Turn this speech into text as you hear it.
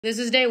This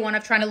is day one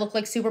of trying to look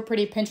like super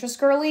pretty Pinterest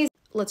girlies.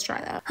 Let's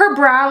try that. Her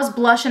brows,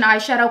 blush, and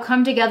eyeshadow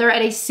come together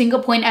at a single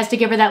point as to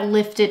give her that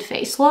lifted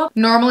face look.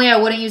 Normally, I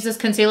wouldn't use this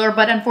concealer,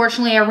 but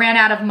unfortunately, I ran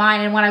out of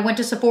mine, and when I went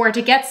to Sephora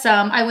to get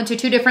some, I went to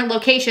 2 different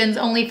locations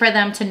only for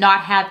them to not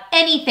have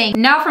anything.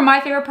 Now for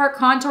my favorite part,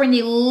 contouring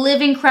the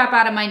living crap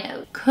out of my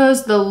nose.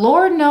 Cause the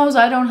Lord knows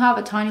I don't have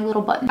a tiny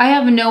little button. I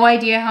have no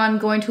idea how I'm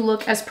going to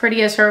look as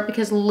pretty as her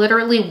because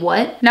literally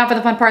what? Now for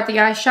the fun part, the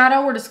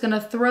eyeshadow, we're just gonna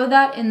throw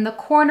that in the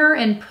corner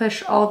and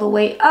push all the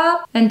way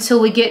up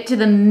until we get to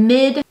the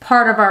mid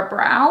part of our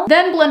brow.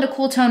 Then blend a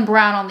cool tone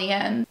brown on the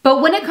end.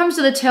 But when it comes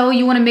to the tail,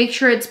 you wanna make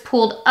sure it's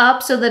pulled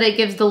up so that it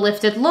gives the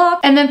lifted look.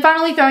 And then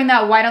finally throwing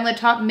that white on the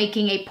top,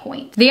 making a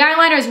point. The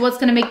eyeliner is what's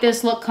gonna make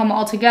this look come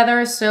all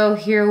together. So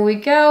here we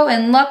go.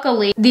 And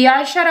luckily, the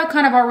eyeshadow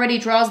kind of already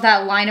draws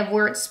that line of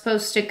where it's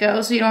supposed to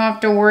go. So you don't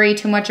have to worry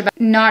too much about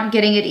not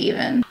getting it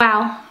even.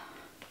 Wow.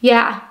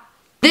 Yeah.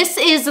 This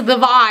is the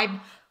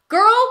vibe.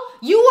 Girl,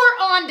 you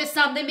are on to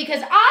something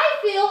because I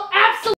feel absolutely